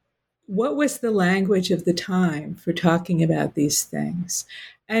 what was the language of the time for talking about these things?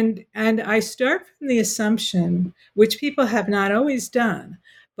 And I start from the assumption, which people have not always done,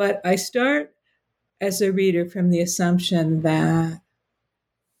 but I start as a reader from the assumption that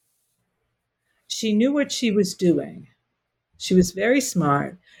she knew what she was doing. She was very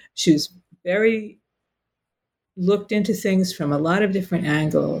smart. She was very looked into things from a lot of different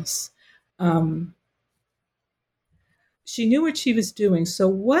angles. Um, she knew what she was doing. So,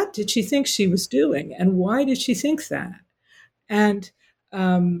 what did she think she was doing, and why did she think that? And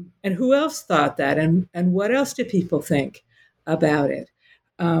and who else thought that, and what else did people think about it?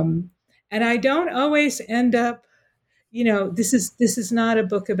 Um, and I don't always end up, this is not a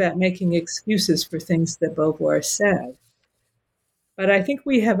book about making excuses for things that Beauvoir said, but I think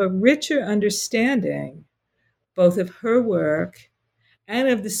we have a richer understanding both of her work and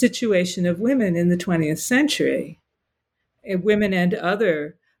of the situation of women in the 20th century, women and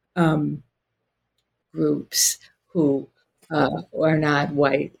other um, groups who are not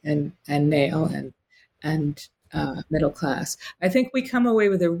white and male and middle class. I think we come away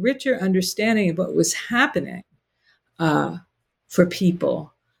with a richer understanding of what was happening uh, for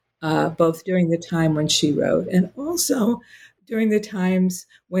people, both during the time when she wrote and also during the times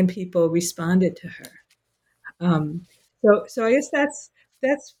when people responded to her. Um, so I guess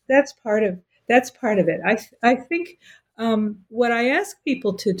that's part of it. I think what I ask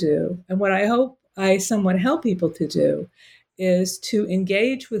people to do, and what I hope I somewhat help people to do, is to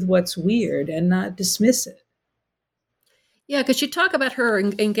engage with what's weird and not dismiss it. Yeah, because you talk about her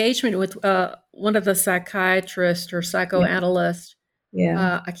engagement with one of the psychiatrists or psychoanalysts.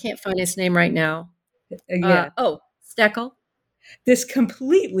 Yeah, I can't find his name right now. yeah. Steckel. This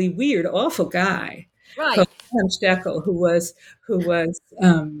completely weird, awful guy called Right. Wilhelm Steckel, who was he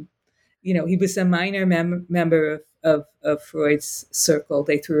was a minor member of Freud's circle.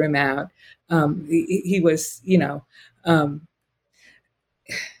 They threw him out. He was,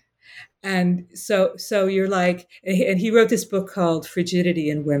 and so you're like, and he wrote this book called Frigidity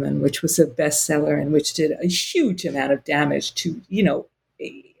in Women, which was a bestseller and which did a huge amount of damage to,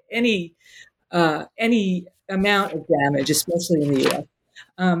 any any amount of damage, especially in the U.S.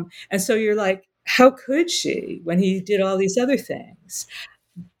 And so you're like, how could she when he did all these other things?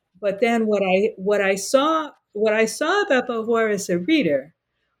 But then what I saw about Beauvoir as a reader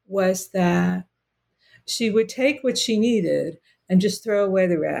was that she would take what she needed and just throw away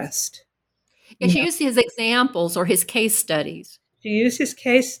the rest. Yeah, You she know, used his examples or his case studies. she used his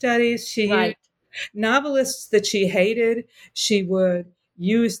case studies. She used Right. novelists that she hated. She would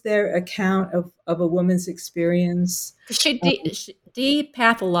use their account of a woman's experience. She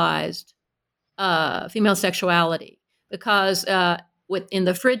depatholized female sexuality because within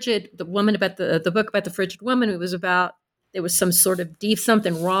the woman about the book about the frigid woman, it was about there was some sort of deep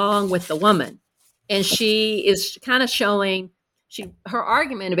something wrong with the woman, and she is kind of showing her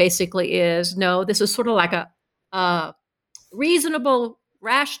argument basically is no, this is sort of like a reasonable,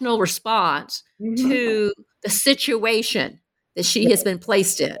 rational response Mhm. to the situation that she has been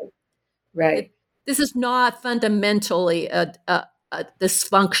placed in. Right. That this is not fundamentally a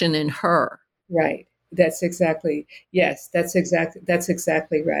dysfunction in her. Right. That's exactly, yes, that's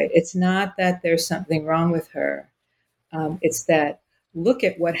exactly right. It's not that there's something wrong with her. It's that look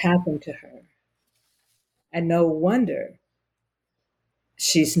at what happened to her. And no wonder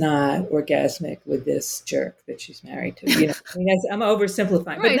she's not orgasmic with this jerk that she's married to. I mean, I'm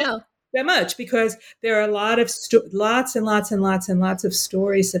oversimplifying, but Right. not No. that much, because there are a lot of lots and lots and lots and lots of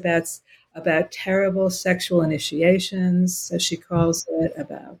stories about terrible sexual initiations, as she calls it,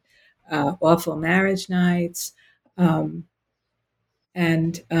 about awful marriage nights, um,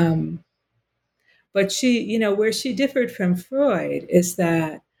 and but where she differed from Freud is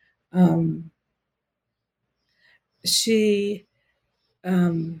that um, she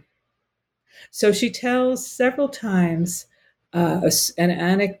um, so she tells several times an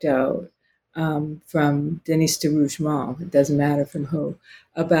anecdote from Denis de Rougemont, it doesn't matter from who,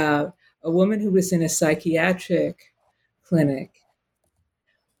 about a woman who was in a psychiatric clinic,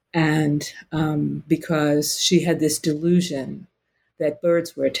 and because she had this delusion that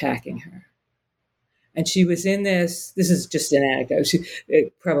birds were attacking her. And she was in this is just an anecdote,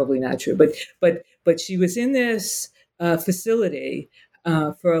 probably not true, but she was in this facility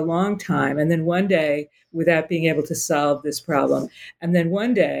for a long time. And then one day, without being able to solve this problem, and then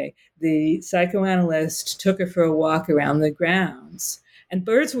one day, the psychoanalyst took her for a walk around the grounds, and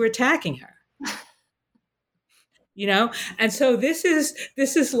birds were attacking her. And so this is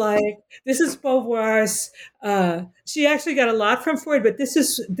Beauvoir's. She actually got a lot from Freud, but this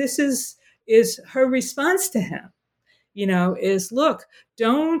is her response to him. Is, look,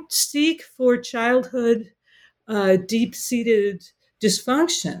 don't seek for childhood deep-seated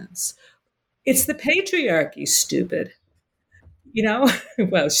dysfunctions. It's the patriarchy, stupid.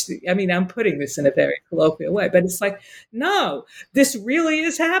 Well, I'm putting this in a very colloquial way, but it's like, no, this really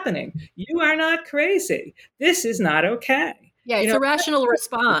is happening. You are not crazy. This is not okay. Yeah, it's a rational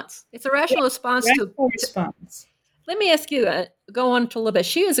response. It's a rational response response. Let me ask you, go on to a little bit.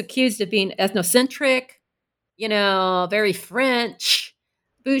 She was accused of being ethnocentric, very French,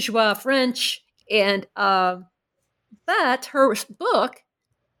 bourgeois French, and but her book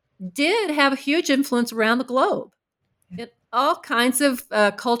did have a huge influence around the globe. In all kinds of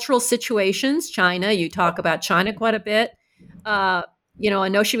cultural situations. China, you talk about China quite a bit. I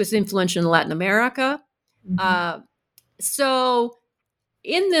know she was influential in Latin America. Mm-hmm. So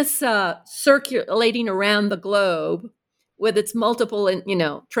in this circulating around the globe with its multiple,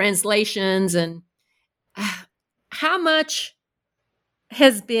 translations, and how much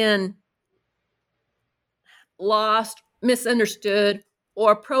has been lost, misunderstood,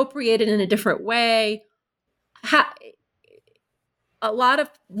 or appropriated in a different way?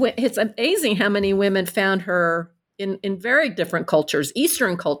 It's amazing how many women found her in very different cultures,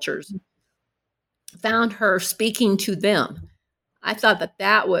 Eastern cultures, found her speaking to them. I thought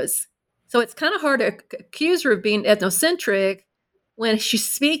that was, so it's kind of hard to accuse her of being ethnocentric when she's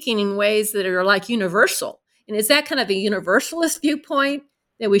speaking in ways that are like universal. And is that kind of a universalist viewpoint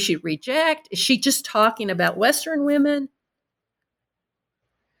that we should reject? Is she just talking about Western women?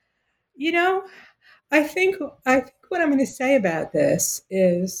 I think what I'm going to say about this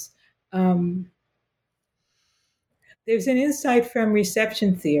is there's an insight from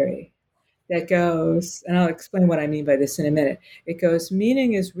reception theory that goes, and I'll explain what I mean by this in a minute. It goes,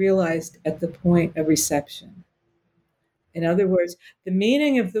 meaning is realized at the point of reception. In other words, the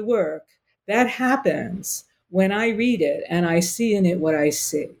meaning of the work, that happens when I read it and I see in it what I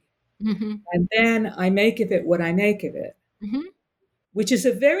see. Mm-hmm. And then I make of it what I make of it, mm-hmm. which is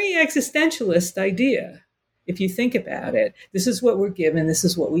a very existentialist idea. If you think about it, this is what we're given, this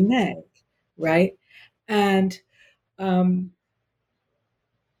is what we make, right? And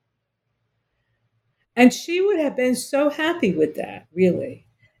she would have been so happy with that, really.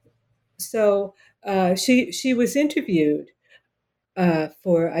 So she was interviewed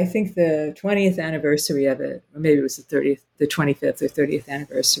for, I think, the 20th anniversary of it, or maybe it was the 25th or 30th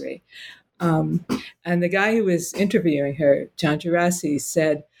anniversary. And the guy who was interviewing her, John Gerasi,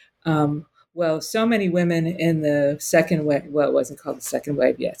 said, well, so many women in the second wave, well, it wasn't called the second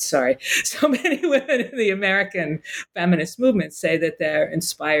wave yet, sorry. So many women in the American feminist movement say that they're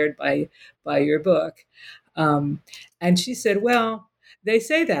inspired by your book. And she said, well, they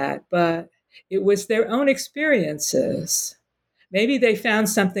say that, but it was their own experiences. Maybe they found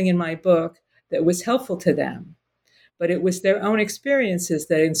something in my book that was helpful to them, but it was their own experiences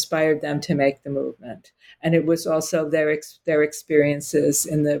that inspired them to make the movement. And it was also their experiences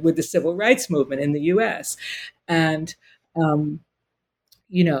with the civil rights movement in the U.S. And,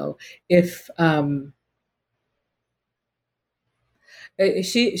 if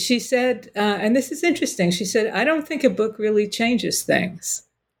she said, and this is interesting, she said, I don't think a book really changes things.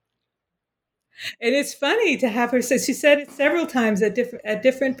 And it's funny to have her say, she said it several times at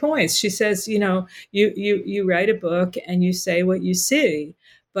different points. She says, you write a book and you say what you see,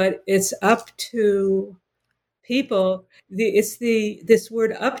 but it's up to people. It's this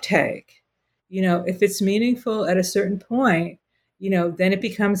word uptake. If it's meaningful at a certain point, then it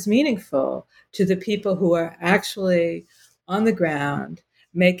becomes meaningful to the people who are actually on the ground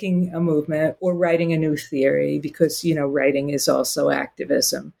making a movement or writing a new theory, because, writing is also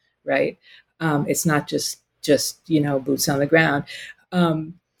activism, right? It's not just boots on the ground.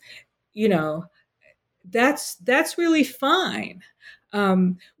 That's really fine.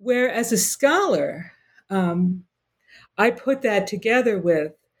 Where as a scholar, I put that together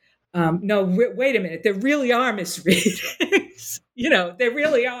with, wait a minute, there really are misreadings. There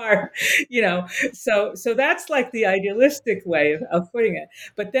really are, so that's like the idealistic way of putting it.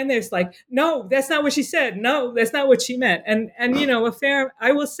 But then there's like, no, that's not what she said. No, that's not what she meant. And I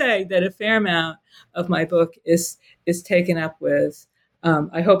will say that a fair amount of my book is taken up with,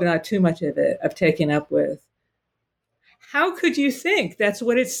 I hope not too much of it, taken up with how could you think that's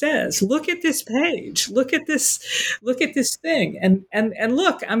what it says? Look at this page. Look at this thing. And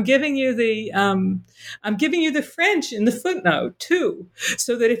look, I'm giving you the French in the footnote too,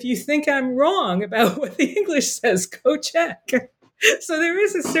 so that if you think I'm wrong about what the English says, go check. So there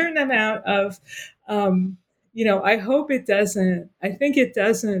is a certain amount of, I hope it doesn't. I think it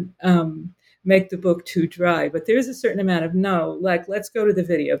doesn't. Make the book too dry, but there's a certain amount of no, like, let's go to the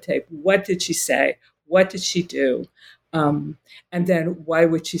videotape. What did she say? What did she do? And then why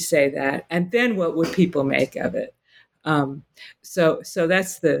would she say that? And then what would people make of it? So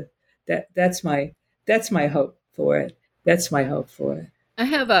that's my hope for it. That's my hope for it. I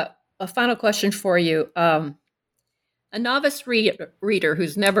have a final question for you. A novice reader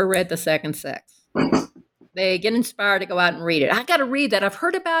who's never read The Second Sex, they get inspired to go out and read it. I got to read that. I've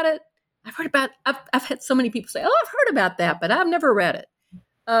heard about it. I've had so many people say, "Oh, I've heard about that, but I've never read it."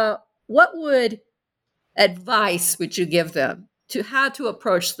 What advice would you give them to how to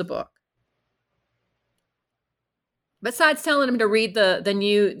approach the book? Besides telling them to read the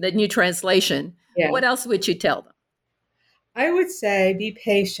new translation, Yeah. What else would you tell them? I would say be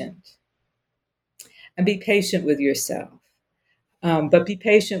patient, and be patient with yourself, but be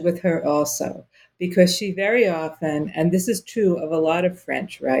patient with her also, because she very often, and this is true of a lot of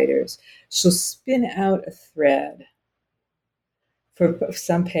French writers, she'll spin out a thread for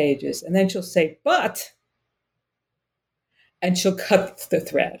some pages, and then she'll say, but, and she'll cut the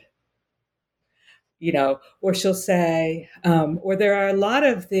thread, or she'll say, or there are a lot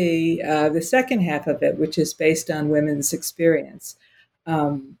of the second half of it, which is based on women's experience.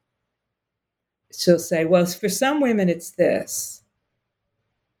 She'll say, well, for some women, it's this.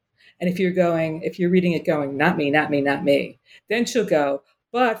 And if you're reading it going, not me, not me, not me, then she'll go,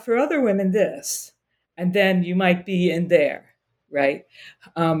 but for other women, this. And then you might be in there, right?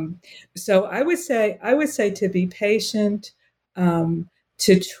 So I would say to be patient,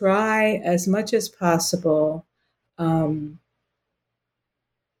 to try as much as possible, not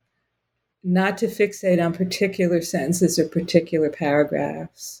to fixate on particular sentences or particular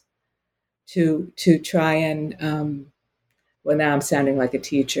paragraphs, to try and well, now I'm sounding like a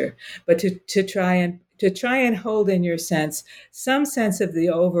teacher, but to try and hold in your sense some sense of the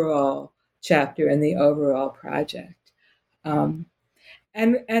overall chapter and the overall project, and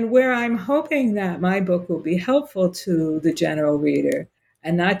where I'm hoping that my book will be helpful to the general reader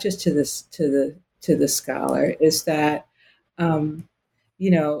and not just to the scholar is that,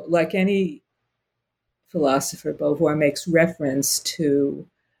 like any philosopher, Beauvoir makes reference to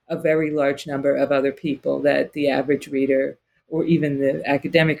a very large number of other people that the average reader or even the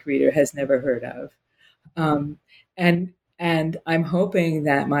academic reader has never heard of. And I'm hoping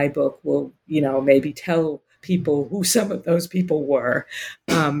that my book will, maybe tell people who some of those people were.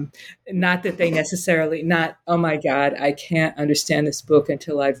 Not that they necessarily, not, oh my God, I can't understand this book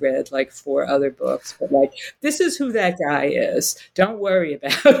until I've read like 4 other books, but like, this is who that guy is. Don't worry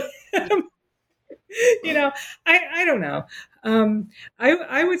about him. I don't know.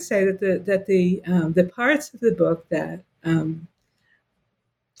 I would say that the parts of the book that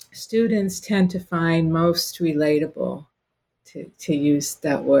students tend to find most relatable, to use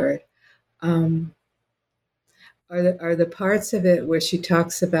that word, are the parts of it where she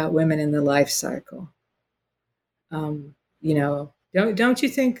talks about women in the life cycle. Don't you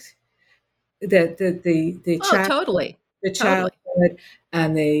think that the child, totally, the childhood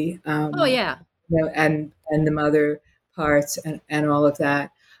and the oh yeah, and the mother parts and all of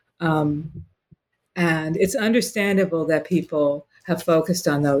that. And it's understandable that people have focused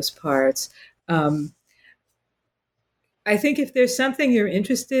on those parts. I think if there's something you're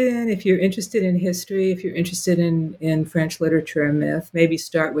interested in, if you're interested in history, if you're interested in French literature and myth, maybe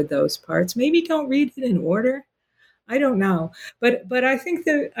start with those parts. Maybe don't read it in order. I don't know, but I think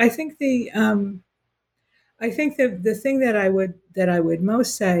the thing that I would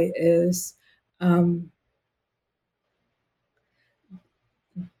most say is,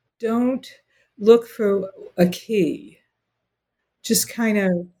 don't look for a key. Just kind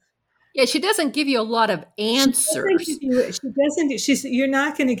of. Yeah, she doesn't give you a lot of answers. You're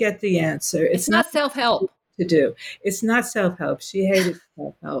not going to get the answer. It's not self-help to do. It's not self-help. She hated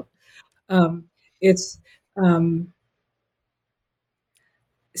self-help. It's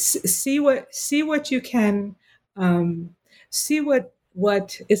see what you can, see what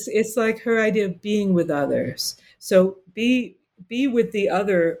it's like her idea of being with others. So be with the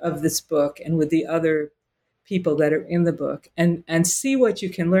other of this book and with the other people that are in the book, and see what you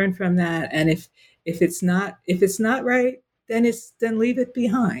can learn from that. And if it's not right, then leave it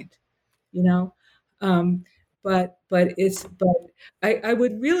behind, but I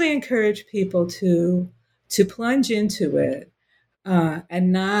would really encourage people to to plunge into it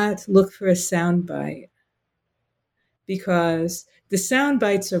and not look for a soundbite, because the sound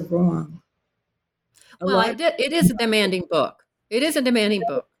bites are wrong. Well, it is a demanding book. It is a demanding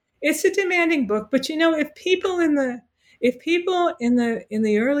book. It's a demanding book, but if people in the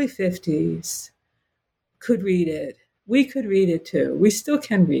early 50s could read it, we could read it too. We still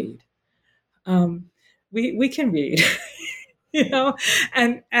can read. We can read,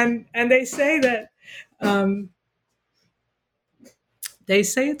 and they say that they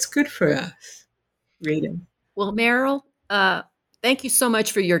say it's good for us reading. Well, Meryl, thank you so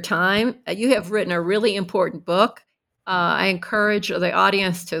much for your time. You have written a really important book. I encourage the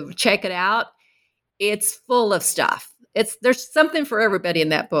audience to check it out. It's full of stuff. There's something for everybody in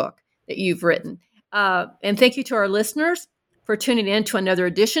that book that you've written. And thank you to our listeners for tuning in to another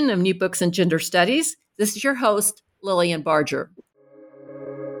edition of New Books in Gender Studies. This is your host, Lillian Barger.